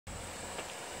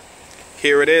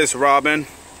Here it is, Robyn.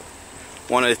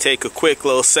 Wanted to take a quick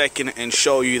little second and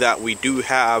show you that we do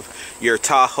have your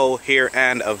Tahoe here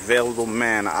and available.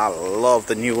 Man, I love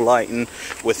the new lighting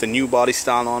with the new body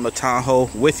style on the Tahoe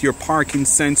with your parking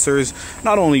sensors,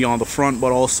 not only on the front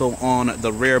but also on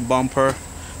the rear bumper.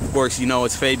 Of course, you know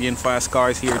it's Fabian Fast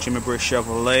Cars here at Jimmy Britt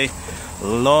Chevrolet.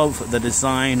 Love the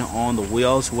design on the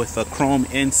wheels with a chrome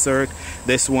insert.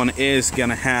 This one is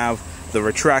gonna have the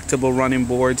retractable running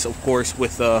boards, of course,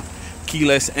 with a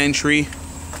keyless entry.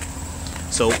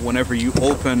 So whenever you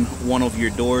open one of your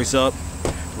doors up,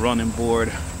 running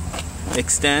board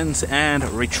extends and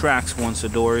retracts once the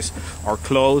doors are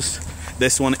closed.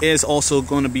 This one is also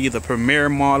going to be the premier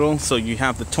model, so you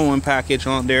have the towing package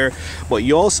on there, but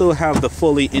you also have the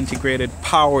fully integrated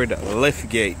powered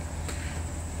liftgate.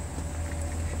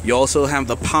 You also have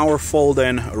the power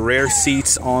fold-in rear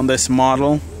seats on this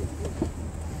model.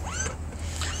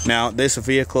 Now this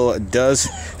vehicle does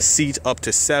seat up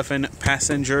to 7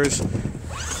 passengers.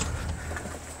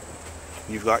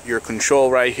 You've got your control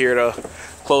right here to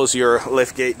close your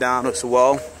lift gate down as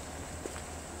well.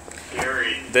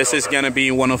 This is going to be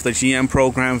one of the GM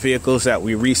program vehicles that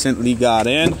we recently got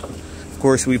in. Of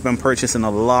course, we've been purchasing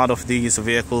a lot of these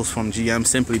vehicles from GM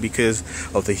simply because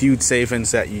of the huge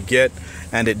savings that you get.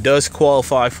 And it does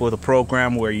qualify for the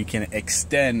program where you can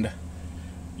extend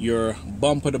your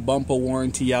bumper-to-bumper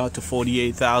warranty out to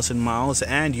 48,000 miles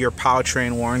and your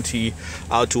powertrain warranty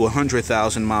out to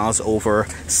 100,000 miles over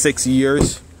 6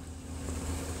 years.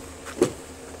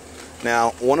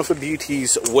 Now, one of the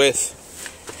beauties with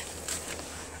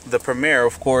the Premier,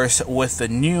 of course, with the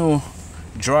new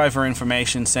driver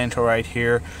information center right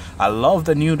here, I love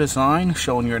the new design,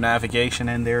 showing your navigation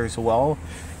in there as well.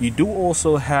 You do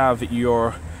also have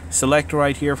your select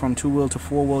right here from 2-wheel to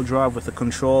 4-wheel drive with the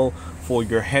control for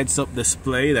your heads-up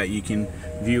display that you can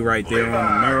view right there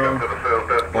on the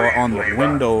mirror, or on the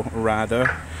window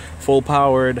rather. Full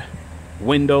powered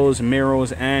windows,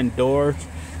 mirrors and doors,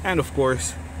 and of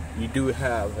course you do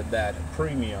have that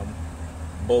premium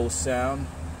Bose sound.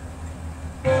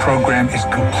 Program is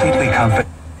completely confident.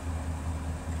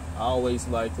 I always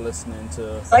like listening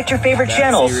to select your favorite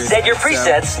channels, set your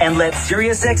presets, and let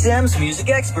SiriusXM's music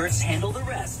experts handle the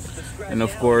rest. And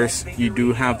of course, you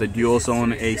do have the dual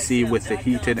zone AC with the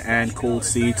heated and cooled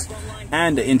seats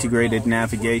and the integrated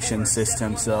navigation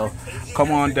system. So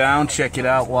come on down, check it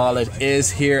out while it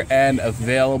is here and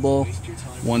available.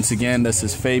 Once again, this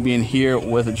is Fabian here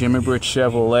with Jimmy Britt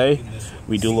Chevrolet.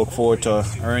 We do look forward to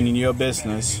earning your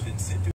business.